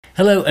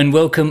Hello and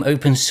welcome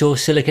open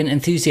source silicon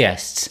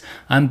enthusiasts.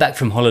 I'm back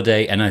from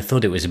holiday and I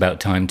thought it was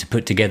about time to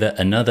put together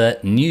another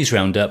news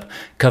roundup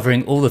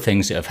covering all the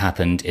things that have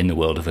happened in the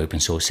world of open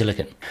source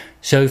silicon.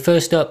 So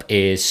first up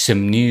is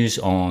some news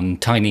on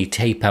Tiny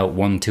Tapeout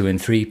 1, 2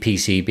 and 3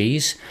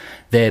 PCBs.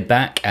 They're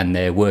back and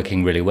they're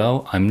working really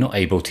well. I'm not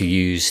able to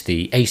use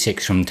the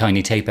ASICs from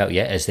Tiny Tapeout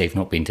yet as they've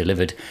not been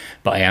delivered,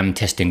 but I am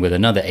testing with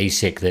another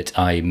ASIC that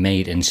I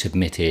made and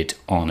submitted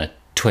on a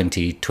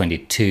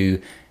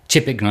 2022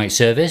 chip ignite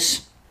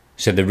service.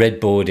 So the red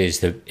board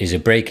is a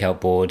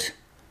breakout board,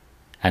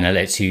 and it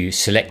lets you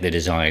select the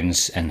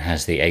designs and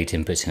has the 8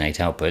 inputs and 8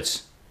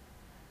 outputs.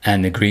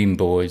 And the green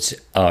boards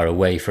are a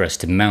way for us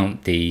to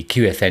mount the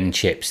QFN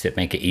chips that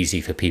make it easy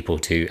for people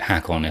to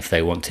hack on if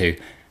they want to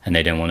and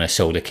they don't want to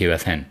solder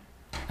QFN.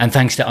 And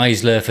thanks to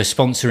Eisler for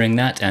sponsoring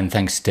that, and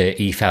thanks to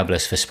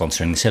eFabless for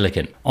sponsoring the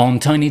silicon. On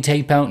Tiny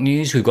Tapeout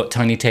news, we've got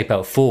Tiny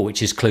Tapeout 4,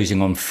 which is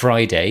closing on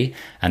Friday,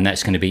 and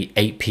that's going to be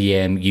 8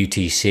 PM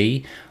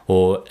UTC,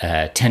 or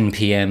 10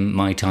 PM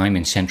my time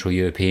in Central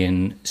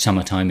European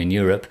summertime in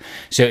Europe.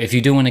 So if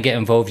you do want to get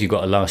involved, you've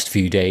got a last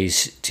few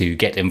days to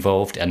get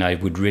involved, and I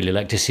would really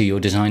like to see your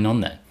design on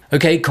there.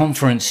 Okay,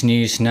 conference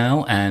news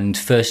now, and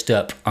first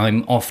up,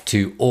 I'm off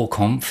to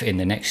OrConf in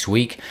the next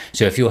week.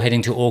 So if you're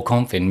heading to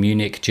OrConf in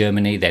Munich,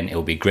 Germany, then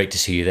it'll be great to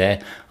see you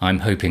there. I'm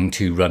hoping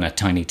to run a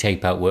Tiny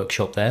Tapeout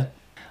workshop there.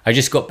 I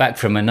just got back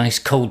from a nice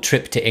cold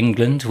trip to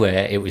England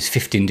where it was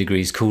 15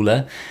 degrees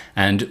cooler,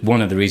 and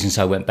one of the reasons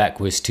I went back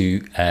was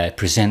to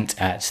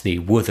present at the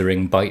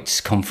Wuthering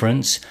Bytes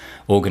conference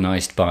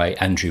organised by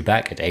Andrew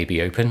Back at AB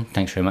Open.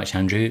 Thanks very much,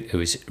 Andrew. It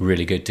was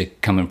really good to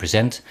come and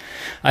present.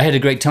 I had a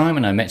great time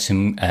and I met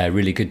some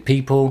really good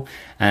people,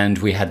 and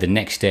we had the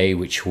next day,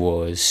 which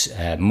was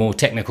more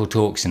technical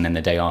talks, and then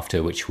the day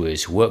after, which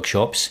was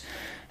workshops.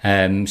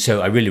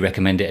 So I really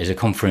recommend it as a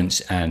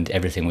conference, and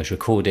everything was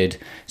recorded,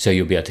 so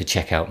you'll be able to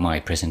check out my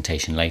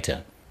presentation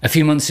later. A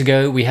few months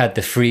ago we had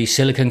the Free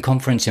Silicon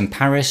Conference in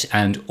Paris,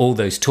 and all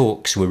those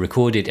talks were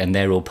recorded and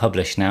they're all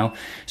published now,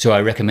 so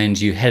I recommend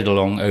you head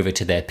along over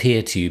to their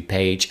PeerTube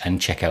page and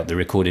check out the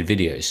recorded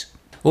videos.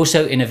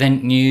 Also in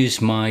event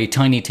news, my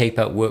Tiny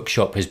Tapeout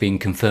workshop has been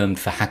confirmed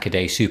for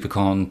Hackaday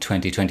SuperCon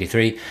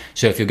 2023,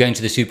 so if you're going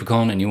to the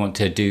SuperCon and you want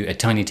to do a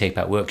Tiny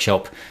Tapeout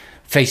workshop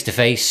face to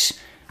face,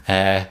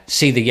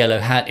 see the yellow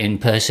hat in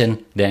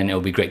person, then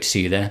it'll be great to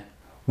see you there.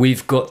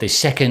 We've got the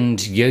second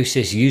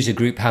Yosis user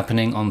group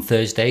happening on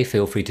Thursday.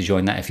 Feel free to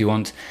join that if you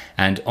want.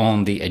 And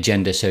on the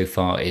agenda so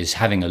far is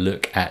having a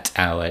look at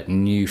our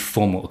new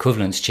formal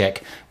equivalence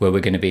check, where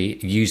we're going to be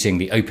using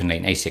the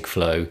OpenLane ASIC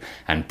flow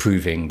and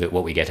proving that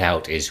what we get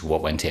out is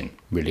what went in.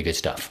 Really good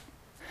stuff.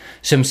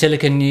 Some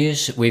silicon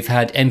news. We've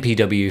had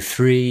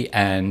MPW3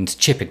 and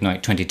chip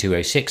ignite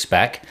 2206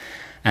 back.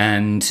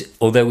 And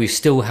although we've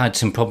still had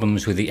some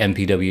problems with the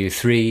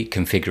MPW3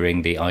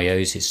 configuring the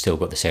IOs, it's still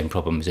got the same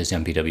problems as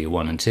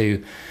MPW1 and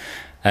 2.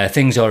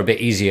 Things are a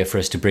bit easier for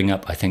us to bring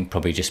up, I think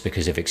probably just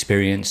because of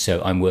experience.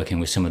 So I'm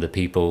working with some of the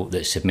people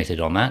that submitted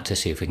on that to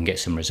see if we can get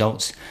some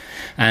results.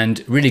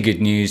 And really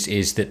good news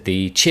is that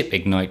the chip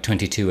ignite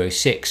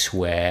 2206,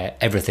 where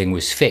everything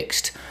was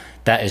fixed,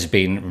 that has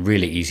been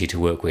really easy to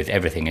work with.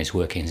 Everything is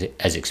working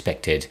as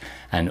expected,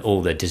 and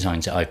all the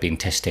designs that I've been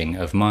testing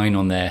of mine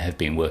on there have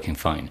been working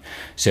fine.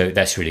 So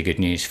that's really good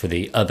news for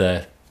the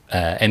other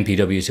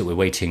MPWs that we're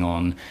waiting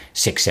on,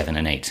 6, 7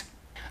 and 8.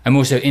 I'm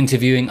also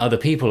interviewing other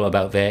people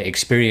about their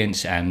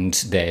experience and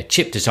their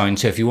chip design,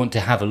 so if you want to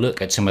have a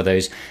look at some of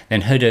those,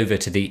 then head over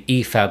to the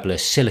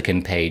eFabless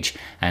Silicon page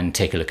and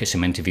take a look at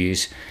some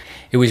interviews.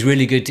 It was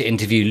really good to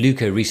interview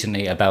Luca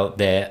recently about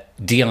their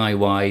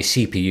DIY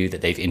CPU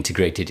that they've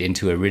integrated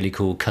into a really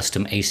cool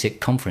custom ASIC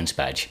conference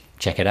badge.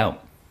 Check it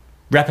out.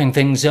 Wrapping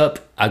things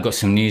up, I've got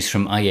some news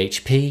from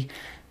IHP.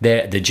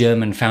 They're the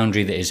German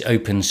foundry that is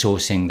open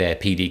sourcing their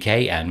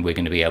PDK, and we're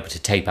going to be able to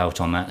tape out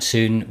on that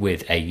soon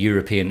with a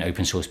European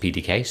open source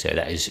PDK, so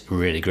that is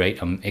really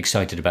great. I'm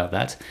excited about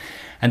that.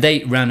 And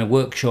they ran a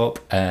workshop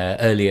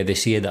earlier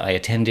this year that I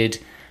attended,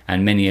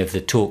 and many of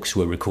the talks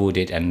were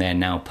recorded and they're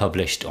now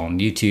published on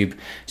YouTube.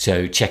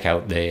 So check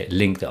out the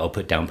link that I'll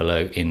put down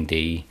below in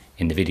the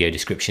video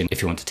description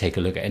if you want to take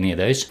a look at any of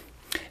those.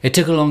 It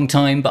took a long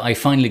time, but I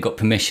finally got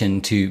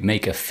permission to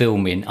make a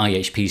film in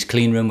IHP's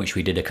clean room, which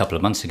we did a couple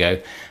of months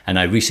ago, and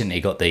I recently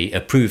got the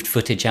approved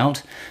footage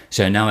out.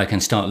 So now I can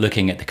start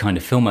looking at the kind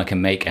of film I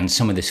can make, and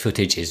some of this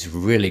footage is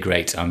really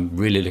great. I'm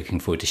really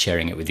looking forward to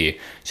sharing it with you.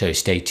 So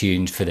stay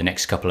tuned for the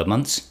next couple of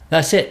months.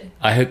 That's it.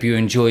 I hope you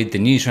enjoyed the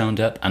news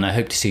roundup, and I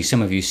hope to see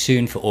some of you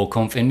soon for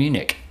OrConf in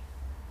Munich.